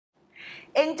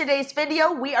In today's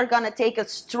video, we are going to take a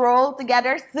stroll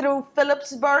together through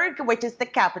Philipsburg, which is the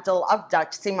capital of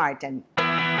Dutch Sint Maarten.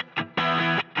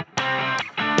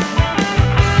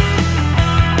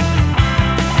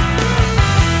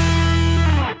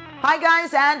 Hi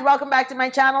guys, and welcome back to my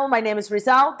channel. My name is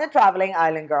Rizal, the Traveling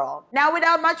Island Girl. Now,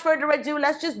 without much further ado,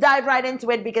 let's just dive right into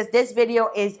it because this video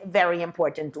is very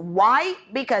important. Why?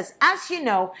 Because as you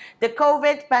know, the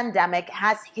COVID pandemic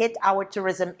has hit our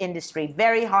tourism industry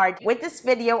very hard. With this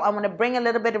video, I want to bring a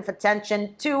little bit of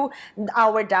attention to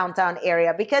our downtown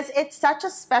area because it's such a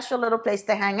special little place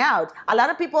to hang out. A lot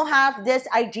of people have this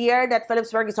idea that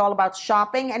Philipsburg is all about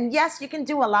shopping, and yes, you can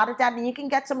do a lot of that and you can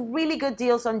get some really good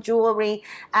deals on jewelry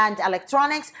and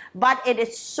electronics, but it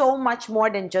is so much more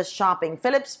than just shopping.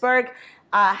 Philipsburg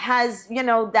has, you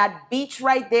know, that beach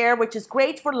right there, which is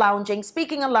great for lounging.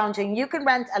 Speaking of lounging, you can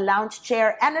rent a lounge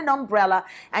chair and an umbrella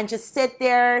and just sit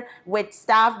there with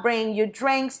staff bringing you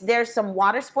drinks. There's some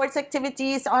water sports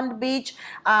activities on the beach.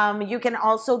 You can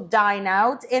also dine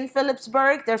out in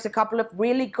Philipsburg. There's a couple of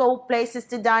really cool places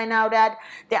to dine out at.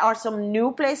 There are some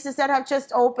new places that have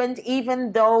just opened,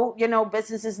 even though, you know,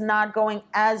 business is not going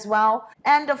as well.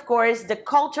 And of course, the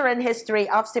culture and history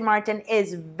of Sint Maarten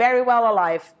is very well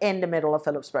alive in the middle of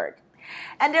Philipsburg.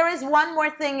 And there is one more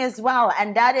thing as well,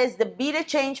 and that is the Be the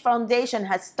Change Foundation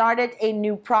has started a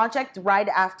new project right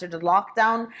after the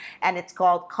lockdown, and it's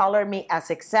called Color Me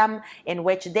eSim, in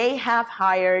which they have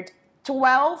hired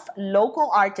 12 local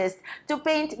artists to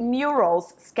paint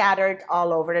murals scattered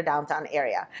all over the downtown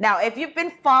area. Now, if you've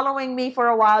been following me for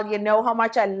a while, you know how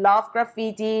much I love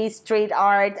graffiti, street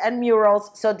art, and murals.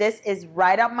 So this is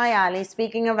right up my alley.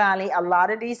 Speaking of alley, a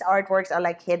lot of these artworks are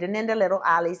like hidden in the little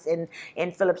alleys in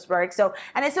Philipsburg. So,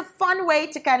 and it's a fun way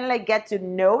to kind of like get to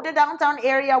know the downtown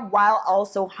area while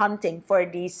also hunting for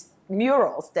these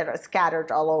murals that are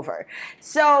scattered all over.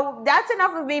 So that's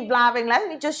enough of me blabbing. Let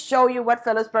me just show you what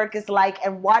Philipsburg is like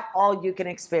and what all you can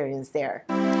experience there.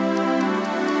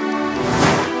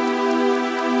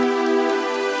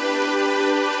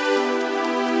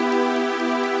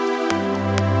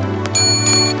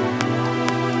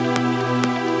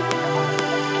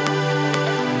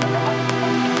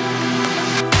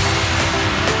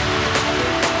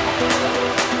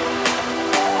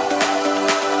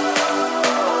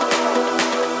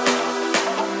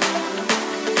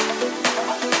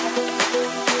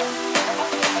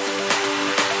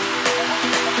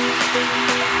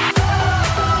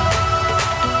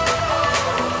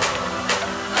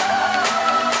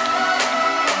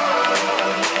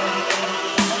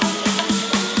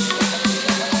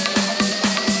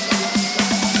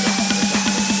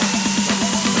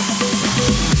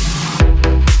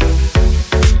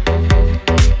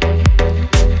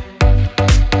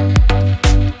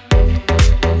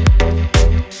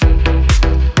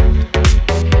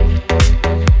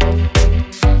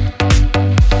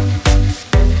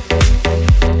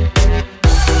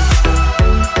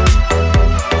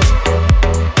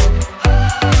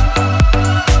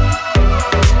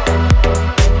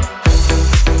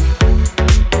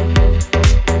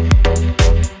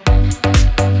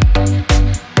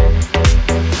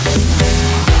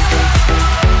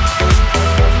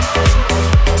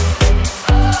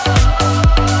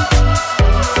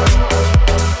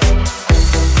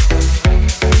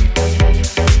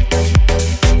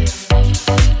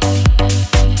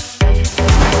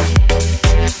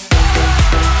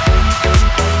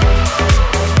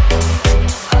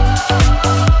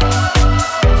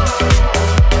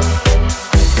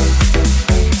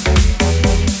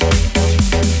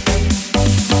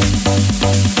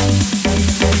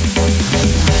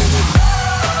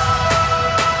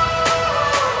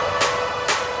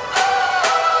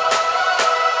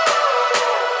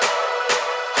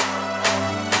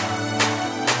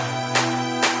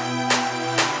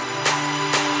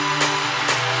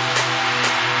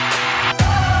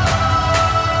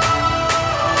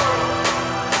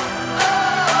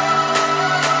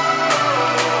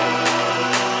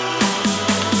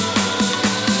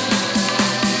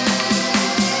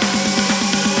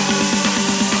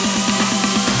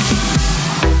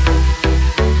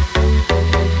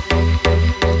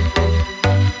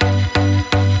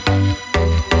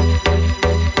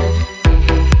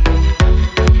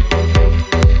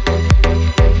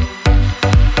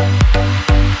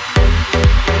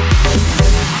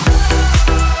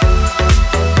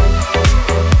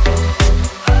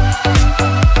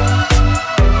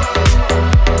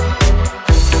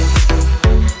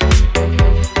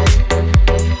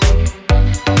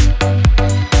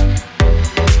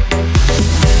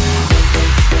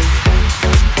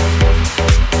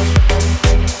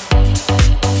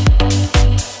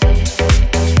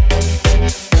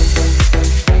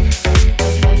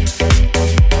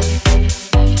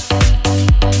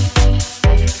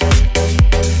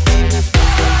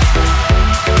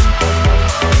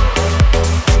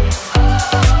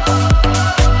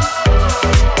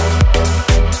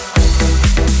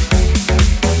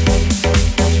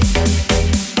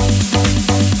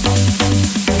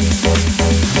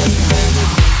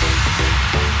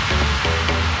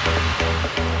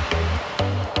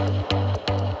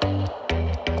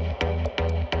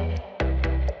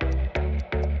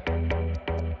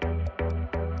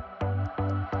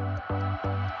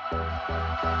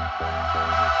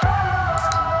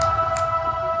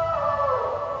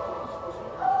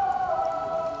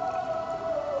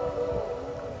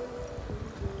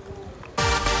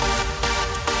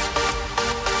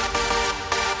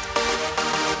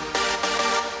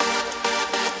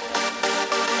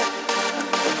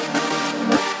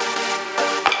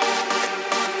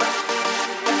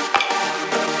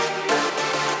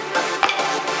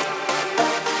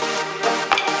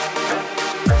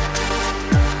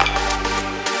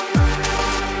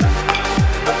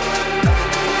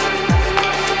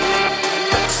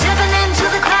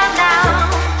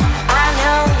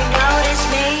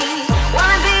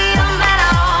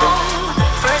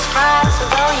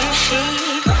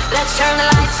 Let's turn the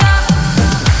lights up.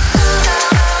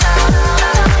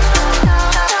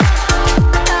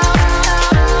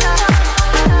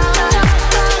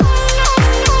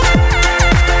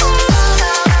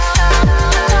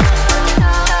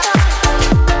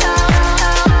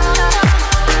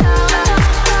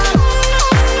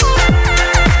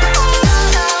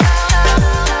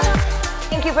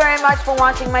 Thank you very much for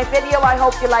watching my video. I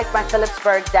hope you like my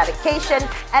Philipsburg dedication,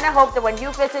 and I hope that when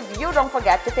you visit, you don't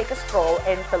forget to take a stroll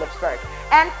in Philipsburg.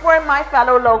 And for my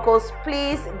fellow locals,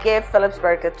 please give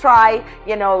Philipsburg a try.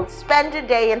 You know, spend a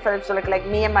day in Philipsburg like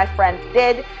me and my friend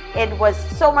did. It was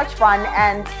so much fun,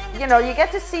 and you know, you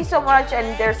get to see so much,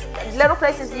 and there's little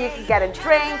places you can get a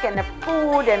drink and a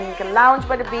food, and you can lounge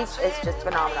by the beach. It's just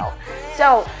phenomenal.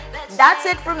 So that's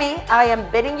it for me. I am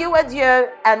bidding you adieu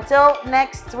until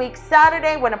next week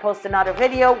Saturday, when I post another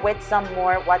video with some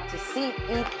more what to see,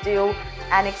 eat, do,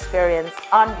 and experience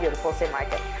on beautiful St.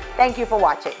 Martin. Thank you for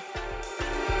watching.